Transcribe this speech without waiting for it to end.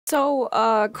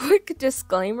So, quick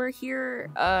disclaimer here.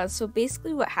 So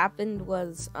basically what happened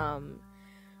was,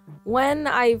 when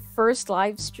I first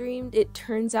live streamed, it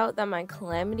turns out that my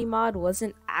Calamity Mod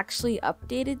wasn't actually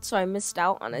updated, so I missed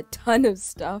out on a ton of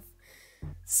stuff.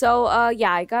 So,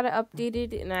 yeah, I got it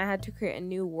updated and I had to create a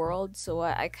new world. So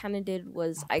what I kind of did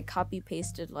was I copy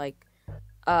pasted like,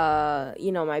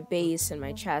 you know, my base and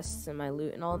my chests and my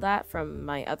loot and all that from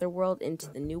my other world into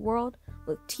the new world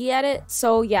with T-edit.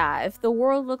 So yeah, if the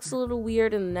world looks a little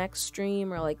weird in the next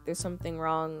stream or like there's something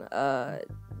wrong,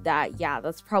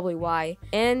 that's probably why.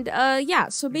 And yeah,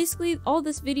 so basically all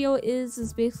this video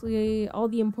is basically all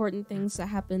the important things that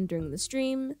happened during the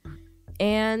stream.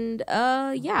 And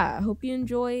yeah, I hope you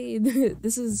enjoy.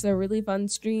 This is a really fun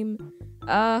stream.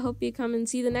 Hope you come and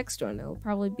see the next one. It'll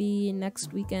probably be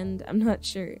next weekend, I'm not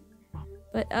sure.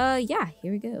 But yeah,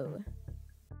 here we go.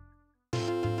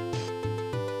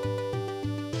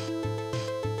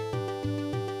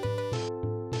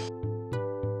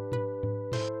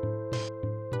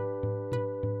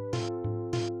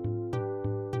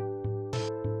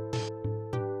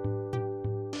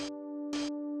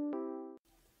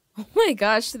 Oh my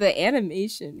gosh, the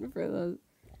animation for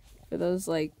those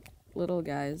like little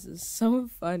guys is so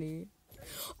funny.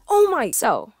 Oh my!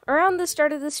 So, around the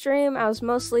start of the stream, I was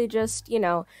mostly just, you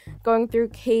know, going through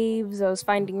caves, I was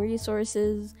finding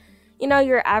resources, you know,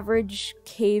 your average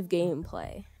cave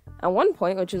gameplay. At one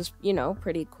point, which is, you know,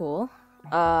 pretty cool,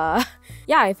 yeah,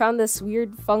 I found this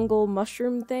weird fungal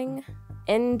mushroom thing,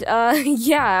 and,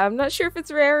 yeah, I'm not sure if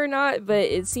it's rare or not, but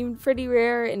it seemed pretty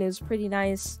rare, and it was pretty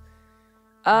nice.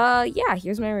 Yeah,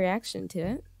 here's my reaction to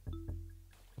it.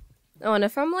 Oh, and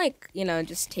if I'm like, you know,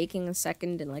 just taking a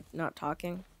second and like not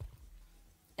talking,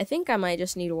 I think I might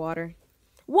just need water.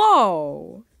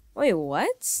 Whoa! Wait,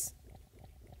 what?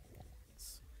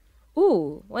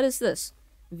 Ooh, what is this?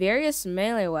 Various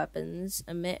melee weapons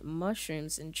emit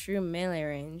mushrooms in true melee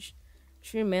range.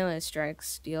 True melee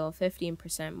strikes deal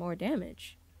 15% more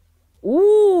damage.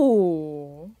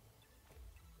 Ooh!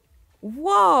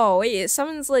 Whoa, wait, it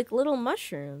summons like little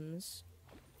mushrooms.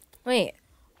 Wait.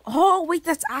 Oh, wait,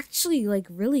 that's actually like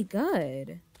really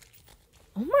good.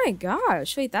 Oh my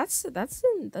gosh. Wait, that's a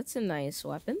nice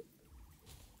weapon.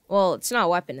 Well, it's not a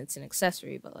weapon, it's an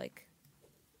accessory, but like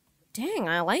dang,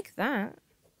 I like that.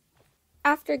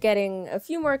 After getting a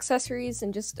few more accessories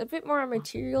and just a bit more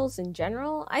materials in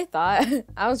general, I thought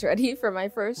I was ready for my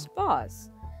first boss.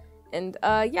 And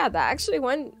yeah, that actually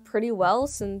went pretty well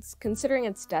since considering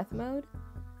it's death mode.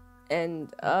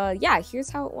 And yeah, here's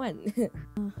how it went.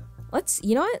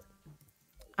 You know what?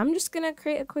 I'm just gonna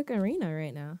create a quick arena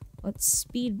right now. Let's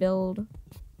speed build.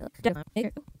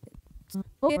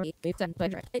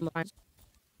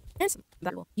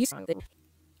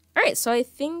 Alright, so I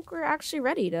think we're actually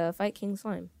ready to fight King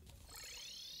Slime.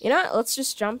 You know what? Let's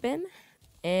just jump in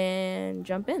and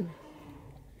jump in.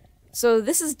 So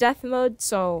this is death mode,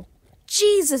 so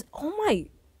Jesus, oh my,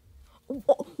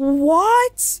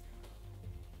 what?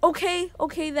 Okay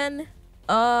then,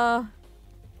 oh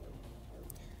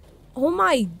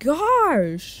my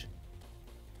gosh,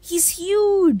 he's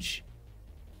huge.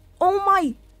 Oh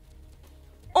my,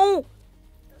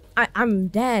 I'm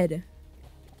dead.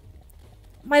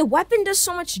 My weapon does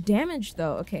so much damage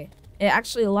though. Okay, it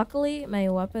actually, luckily, my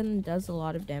weapon does a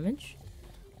lot of damage.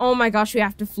 Oh my gosh, we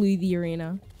have to flee the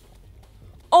arena.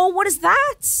 Oh, what is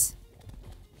that?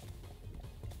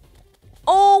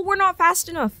 Oh, we're not fast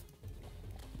enough.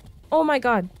 Oh my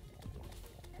god.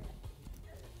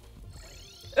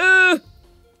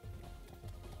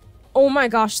 Oh my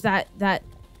gosh,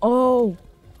 oh.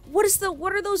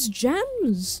 What are those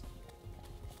gems?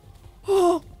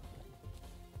 Oh.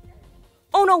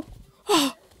 Oh no.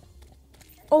 Oh.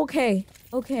 Okay.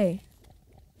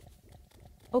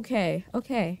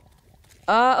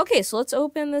 Okay, so let's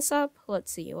open this up.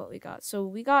 Let's see what we got. So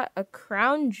we got a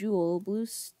crown jewel,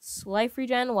 boosts life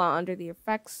regen while under the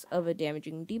effects of a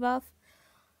damaging debuff.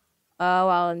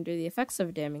 While under the effects of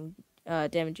a damaging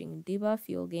debuff,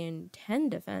 you'll gain 10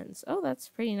 defense. Oh, that's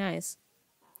pretty nice.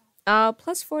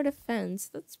 Plus 4 defense.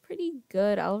 That's pretty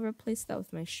good. I'll replace that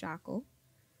with my shackle.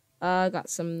 Got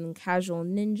some casual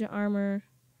ninja armor.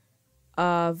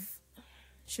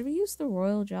 Should we use the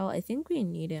royal gel? I think we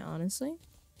need it, honestly.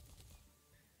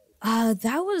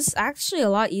 That was actually a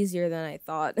lot easier than I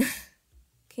thought.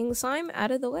 King Slime out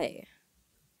of the way.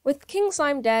 With King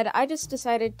Slime dead, I just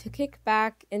decided to kick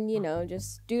back and, you know,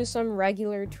 just do some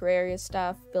regular Terraria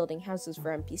stuff, building houses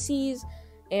for NPCs,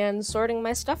 and sorting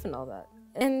my stuff and all that.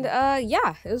 And,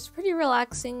 yeah, it was pretty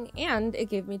relaxing, and it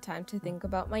gave me time to think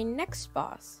about my next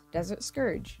boss, Desert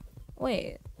Scourge.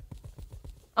 Wait.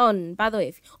 Oh, and by the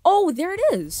way, oh, there it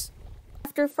is!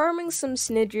 after farming some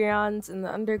snidrions in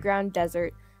the underground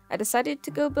desert, I decided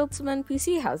to go build some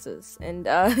NPC houses, and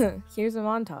here's a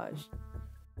montage.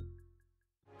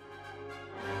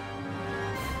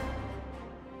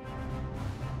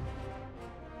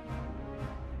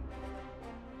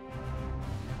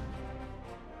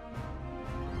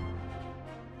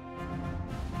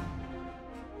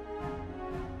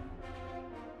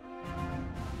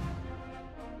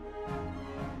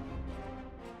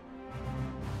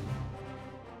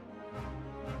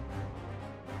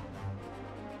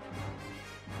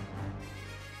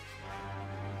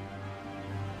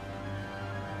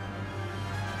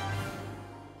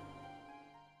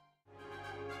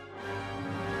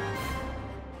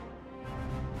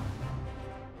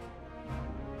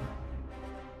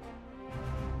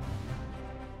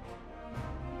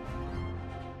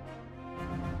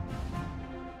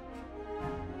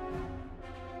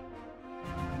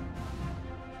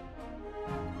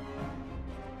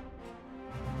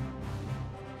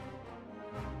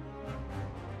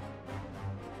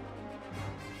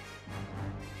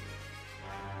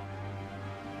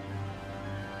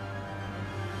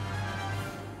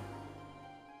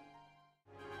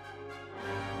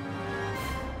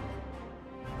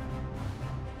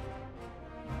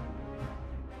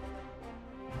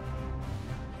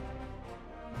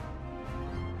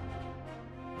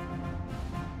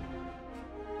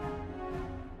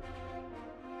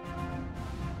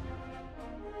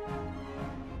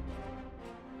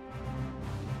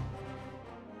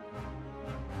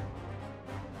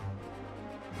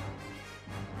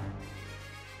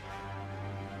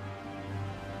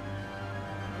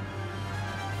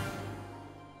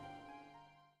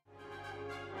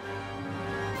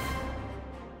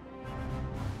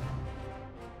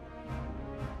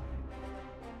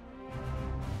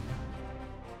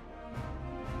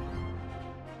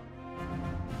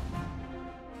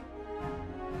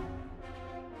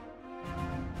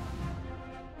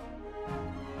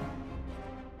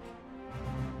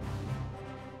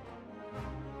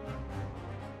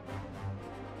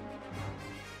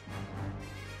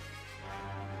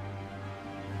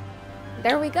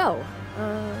 There we go.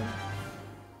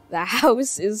 The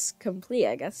house is complete,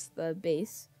 I guess, the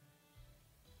base.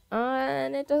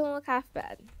 And it doesn't look half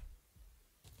bad.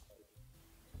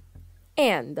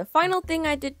 And the final thing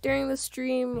I did during the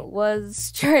stream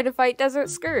was try to fight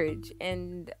Desert Scourge.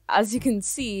 And as you can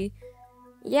see,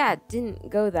 yeah, it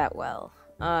didn't go that well.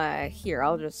 Here,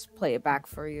 I'll just play it back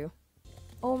for you.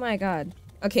 Oh my god.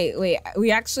 Okay, wait,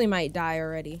 we actually might die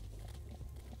already.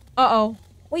 Uh-oh.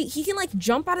 Wait, he can, like,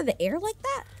 jump out of the air like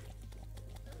that?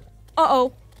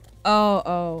 Uh-oh.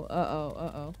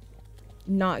 Uh-oh.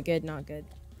 Not good, not good.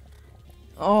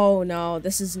 Oh, no,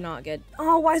 this is not good.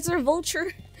 Oh, why is there a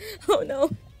vulture? Oh, no.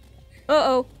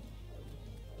 Uh-oh.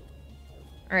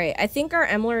 Alright, I think our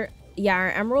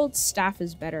emerald staff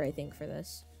is better, I think, for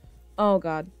this. Oh,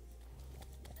 God.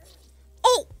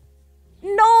 Oh!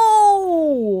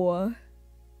 No!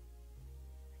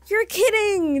 You're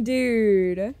kidding,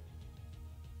 dude.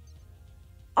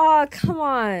 Aw, come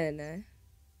on.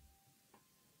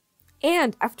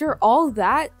 And after all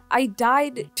that, I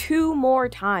died 2 more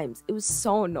times. It was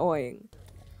so annoying.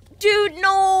 Dude,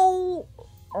 no!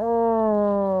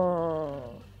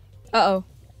 Uh-oh.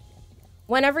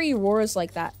 Whenever he roars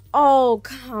like that. Oh,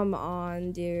 come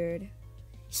on, dude.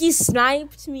 He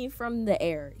sniped me from the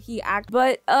air.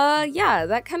 But, yeah,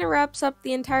 that kind of wraps up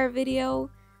the entire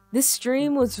video. This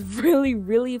stream was really,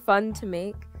 really fun to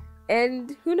make.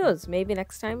 And who knows, maybe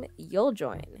next time you'll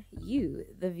join, you,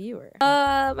 the viewer.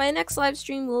 My next live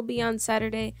stream will be on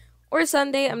Saturday or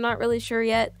Sunday, I'm not really sure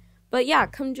yet. But yeah,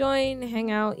 come join,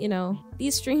 hang out, you know.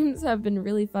 These streams have been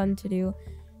really fun to do.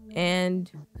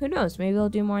 And who knows, maybe I'll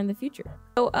do more in the future.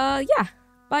 So, yeah,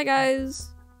 bye guys.